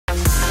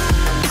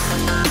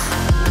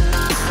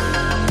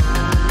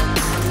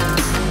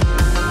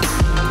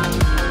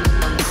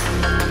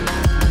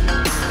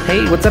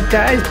Hey, what's up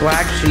guys?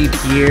 Black Sheep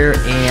here,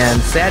 and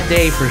sad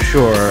day for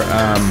sure.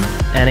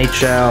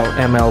 NHL,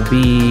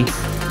 MLB,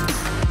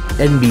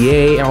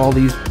 NBA, all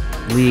these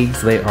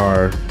leagues, they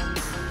are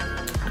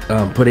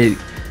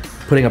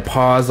putting a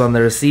pause on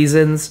their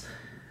seasons,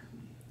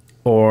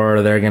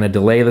 or they're going to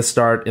delay the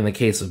start in the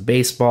case of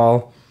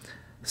baseball.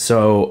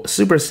 So,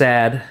 super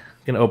sad.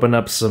 Going to open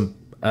up some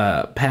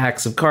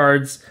packs of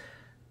cards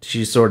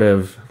to sort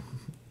of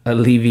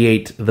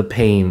alleviate the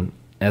pain,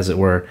 as it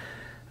were.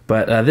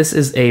 But this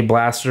is a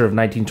blaster of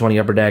 1920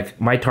 Upper Deck.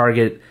 My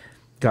Target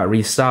got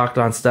restocked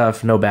on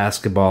stuff. No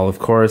basketball, of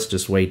course.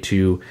 Just way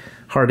too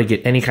hard to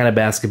get any kind of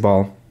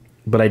basketball.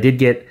 But I did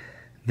get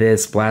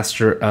this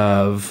blaster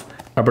of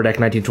Upper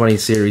Deck 1920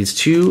 Series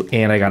 2,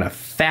 and I got a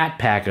fat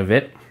pack of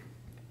it.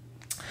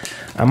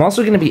 I'm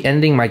also going to be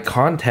ending my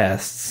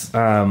contests.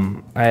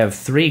 I have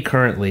 3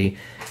 currently,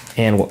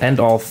 and we'll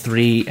end all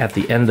 3 at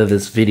the end of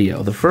this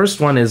video. The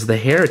first one is the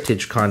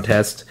Heritage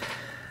Contest.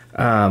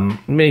 I'm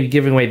going to be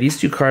giving away these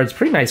 2 cards.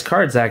 Pretty nice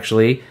cards,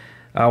 actually.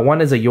 One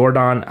is a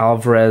Yordan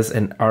Alvarez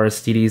and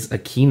Aristides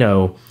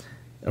Aquino,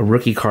 a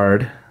rookie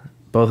card.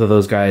 Both of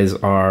those guys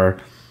are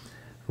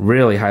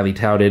really highly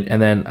touted. And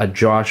then a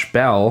Josh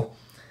Bell,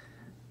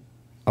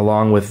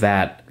 along with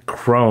that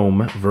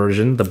Chrome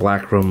version. The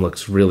black Chrome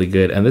looks really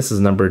good, and this is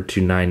numbered to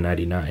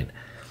 999.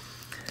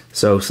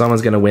 So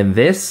someone's going to win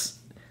this.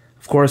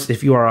 Of course,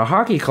 if you are a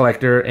hockey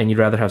collector and you'd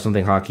rather have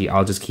something hockey,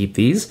 I'll just keep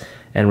these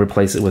and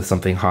replace it with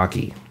something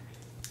hockey.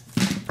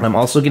 I'm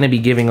also going to be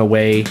giving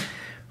away,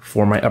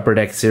 for my Upper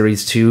Deck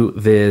Series 2,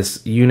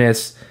 this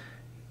Eunice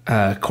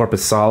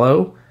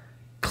Korpisalo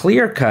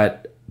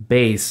clear-cut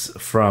base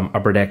from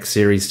Upper Deck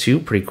Series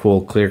 2. Pretty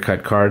cool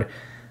clear-cut card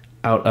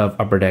out of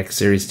Upper Deck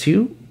Series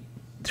 2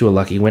 to a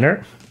lucky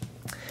winner.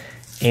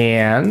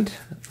 And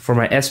for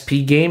my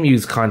SP Game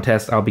Use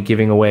contest, I'll be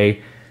giving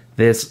away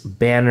this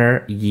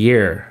Banner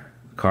Year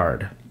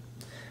card.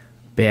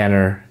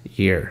 Banner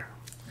Year.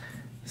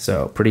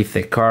 So, pretty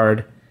thick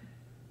card.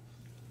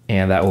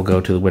 And that will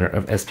go to the winner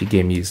of SP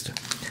Game Used.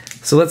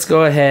 So let's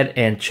go ahead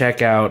and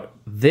check out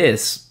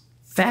this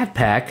fat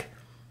pack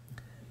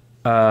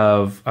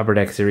of Upper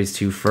Deck Series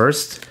 2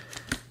 first.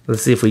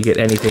 Let's see if we get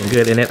anything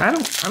good in it. I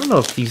don't know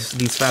if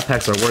these fat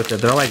packs are worth it.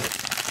 They're like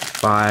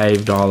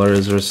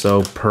 $5 or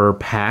so per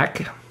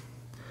pack.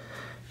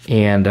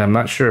 And I'm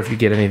not sure if you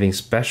get anything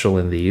special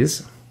in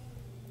these.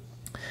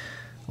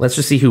 Let's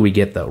just see who we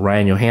get though.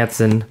 Ryan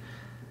Johansson,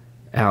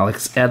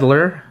 Alex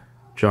Edler,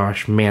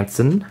 Josh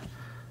Manson,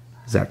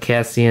 Zach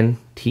Kassian,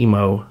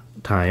 Timo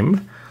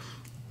Time,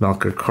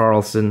 Melker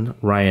Karlsson,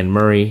 Ryan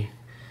Murray,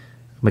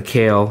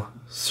 Mikhail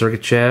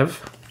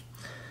Sergachev,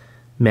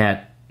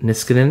 Matt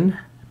Niskanen,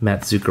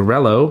 Matt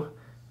Zuccarello,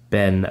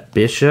 Ben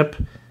Bishop,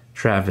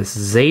 Travis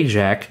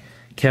Zajac,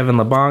 Kevin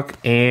LeBlanc,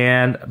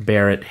 and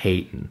Barrett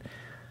Hayton.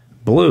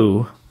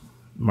 Blue,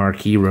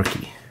 marquee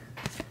rookie.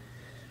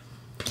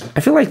 I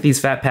feel like these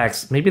fat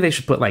packs, maybe they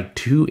should put like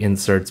 2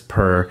 inserts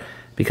per,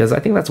 because I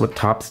think that's what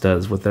Topps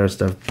does with their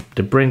stuff.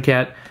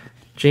 DeBrincat,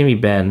 Jamie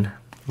Benn,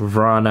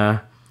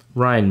 Vrana,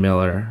 Ryan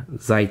Miller,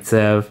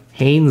 Zaitsev,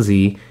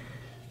 Hainsey,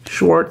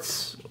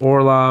 Schwartz,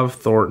 Orlov,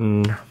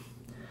 Thornton,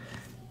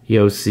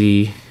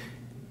 Yossi,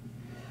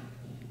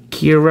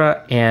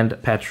 Kira,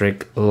 and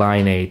Patrick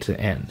Laine to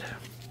end.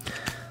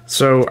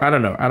 So, I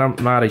don't know. I'm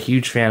not a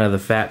huge fan of the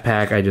fat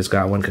pack. I just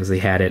got one because they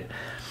had it.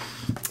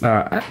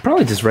 I'd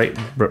probably just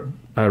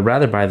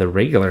rather buy the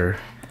regular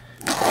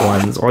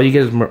ones. All you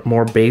get is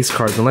more base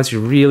cards, unless you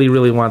really,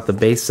 really want the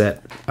base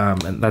set.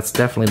 And that's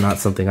definitely not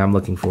something I'm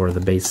looking for, the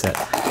base set.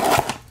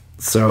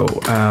 So,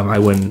 I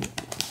wouldn't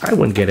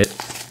get it.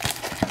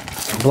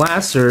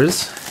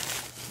 Blasters,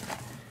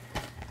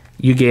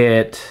 you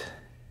get,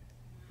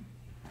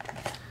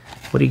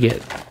 what do you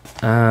get?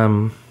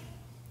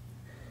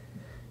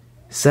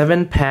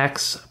 7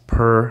 packs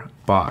per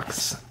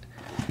box.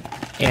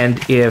 And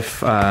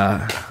if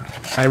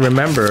I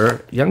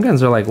remember, Young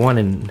Guns are like 1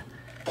 in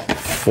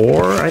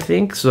 4, I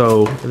think.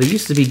 So they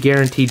used to be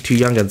guaranteed 2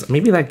 Young Guns.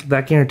 Maybe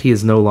that guarantee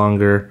is no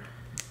longer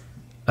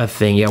a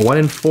thing. Yeah, 1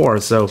 in 4.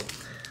 So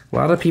a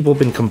lot of people have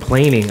been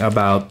complaining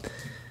about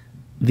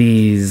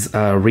these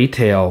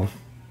retail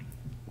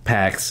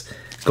packs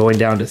going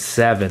down to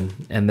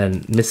 7 and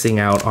then missing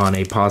out on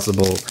a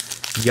possible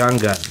Young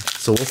Gun.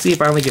 So we'll see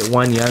if I only get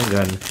 1 Young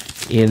Gun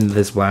in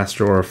this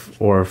blaster,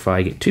 or if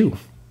I get 2.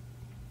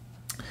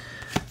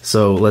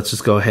 So let's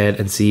just go ahead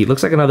and see. It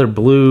looks like another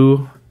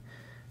blue.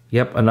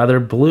 Yep, another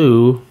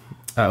blue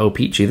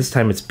O-Pee-Chee. This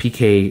time it's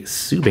PK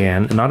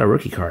Subban, not a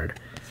rookie card,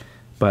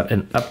 but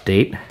an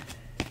update.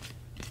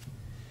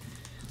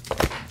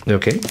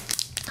 Okay.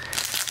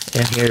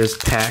 And here's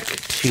pack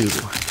 2.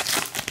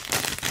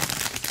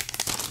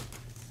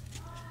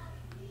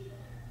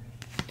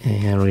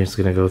 And we're just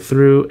going to go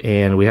through,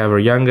 and we have our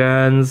Young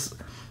Guns,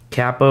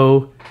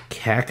 Capo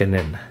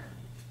Kakkonen.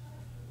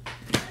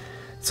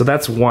 So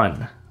that's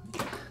 1.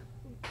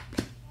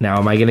 Now,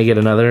 am I going to get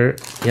another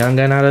Young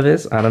Gun out of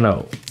this? I don't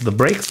know. The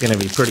break's going to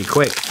be pretty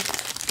quick,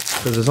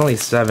 because there's only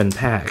 7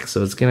 packs,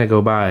 so it's going to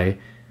go by.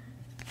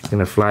 It's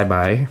going to fly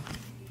by.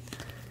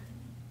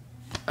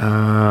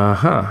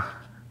 Uh-huh.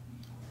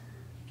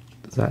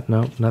 Is that,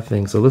 no,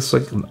 nothing. So this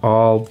looks like an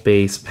all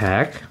base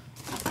pack.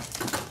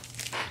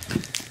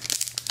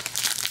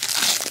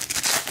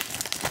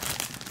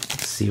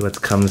 Let's see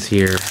what comes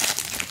here.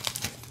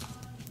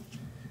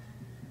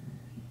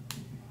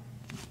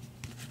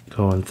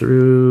 Going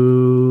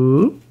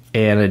through,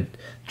 and a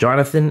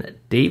Jonathan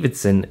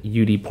Davidson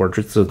UD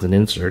portrait, so it's an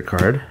insert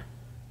card.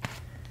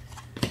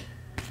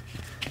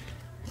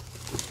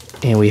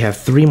 And we have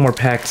 3 more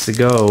packs to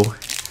go.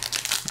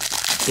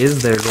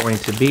 Is there going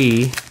to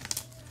be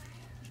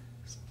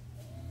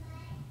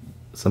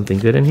something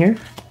good in here?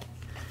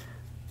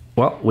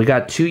 Well, we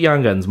got 2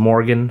 Young Guns.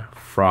 Morgan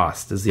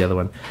Frost is the other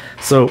one.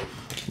 So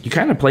you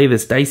kind of play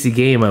this dicey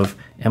game of,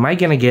 am I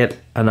going to get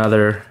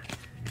another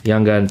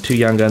Young Gun, 2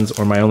 Young Guns,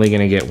 or am I only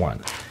going to get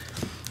 1?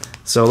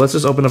 So let's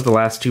just open up the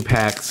last 2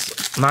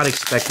 packs. Not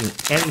expecting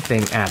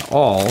anything at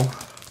all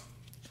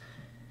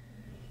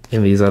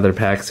in these other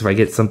packs. If I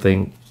get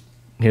something,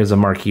 here's a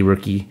marquee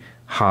rookie,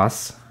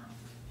 Haas.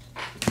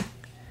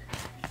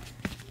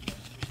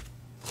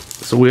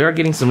 So we are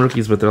getting some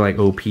rookies, but they're like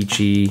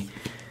peachy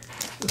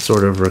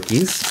sort of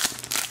rookies.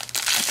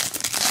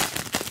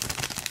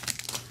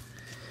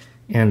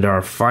 And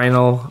our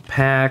final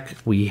pack,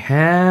 we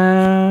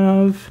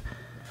have...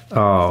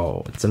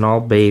 Oh, it's an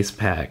all base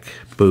pack.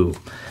 Boo.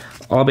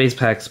 All base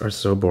packs are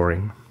so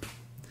boring.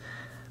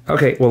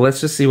 Okay, well, let's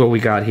just see what we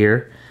got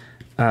here.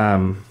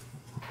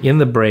 In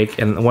the break,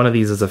 and one of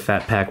these is a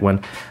fat pack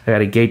one, I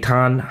got a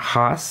Gaetan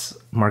Haas,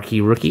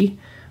 marquee rookie,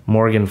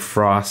 Morgan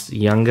Frost,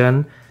 Young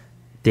Gun,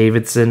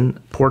 Davidson,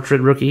 portrait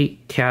rookie,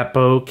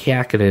 Capo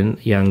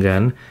Kakinen, Young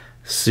Gun,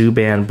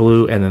 Subban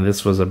blue, and then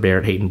this was a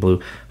Barrett Hayton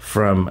blue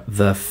from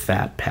the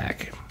fat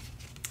pack.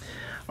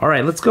 All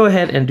right, let's go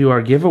ahead and do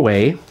our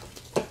giveaway.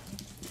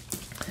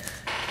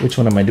 Which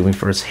one am I doing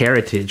first?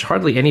 Heritage.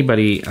 Hardly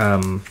anybody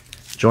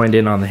joined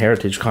in on the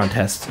Heritage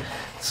contest,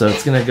 so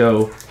it's gonna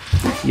go.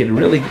 You get a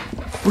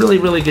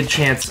really good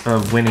chance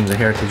of winning the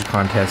Heritage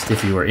contest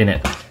if you were in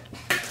it.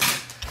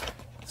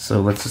 So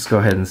let's just go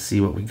ahead and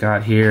see what we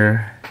got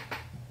here.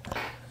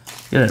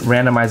 Gonna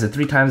randomize it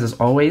 3 times as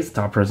always.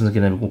 Top person is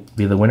gonna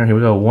be the winner. Here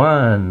we go.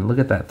 1. Look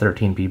at that,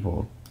 13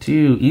 people.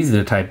 2. Easy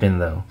to type in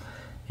though.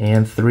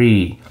 And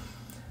 3.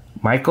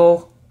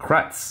 Michael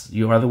Krutz,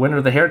 you are the winner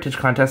of the Heritage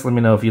contest. Let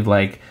me know if you'd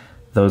like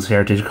those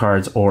Heritage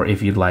cards or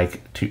if you'd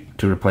like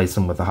to replace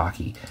them with a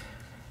hockey.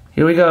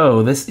 Here we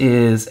go. This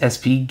is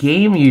SP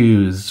Game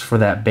Used for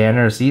that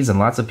banner season.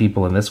 Lots of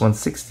people in this one.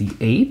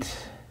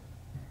 68.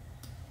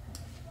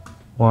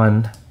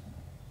 1,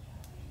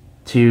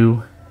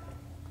 2,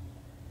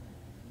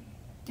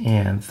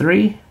 and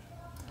 3.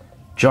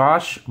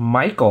 Josh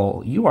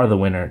Michael, you are the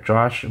winner.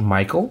 Josh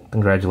Michael,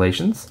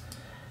 congratulations.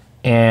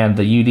 And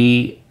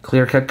the UD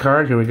clear cut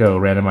card, here we go.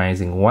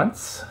 Randomizing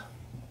once,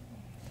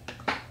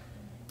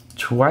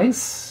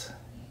 twice,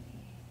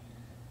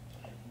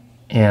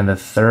 and the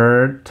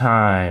 3rd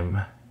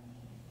time.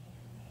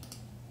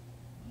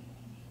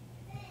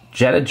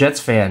 Jetta Jets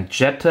fan,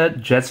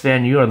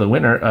 you are the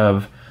winner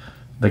of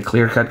the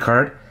clear cut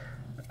card.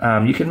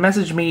 You can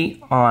message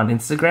me on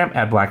Instagram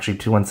at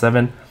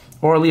blacksheep217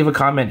 or leave a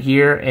comment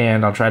here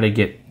and I'll try to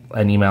get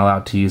an email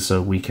out to you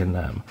so we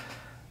can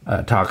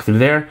talk through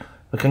there.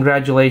 But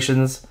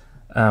congratulations.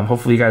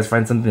 Hopefully you guys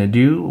find something to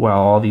do while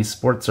all these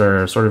sports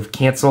are sort of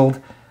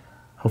canceled.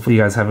 Hopefully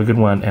you guys have a good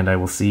one and I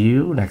will see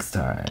you next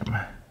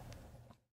time.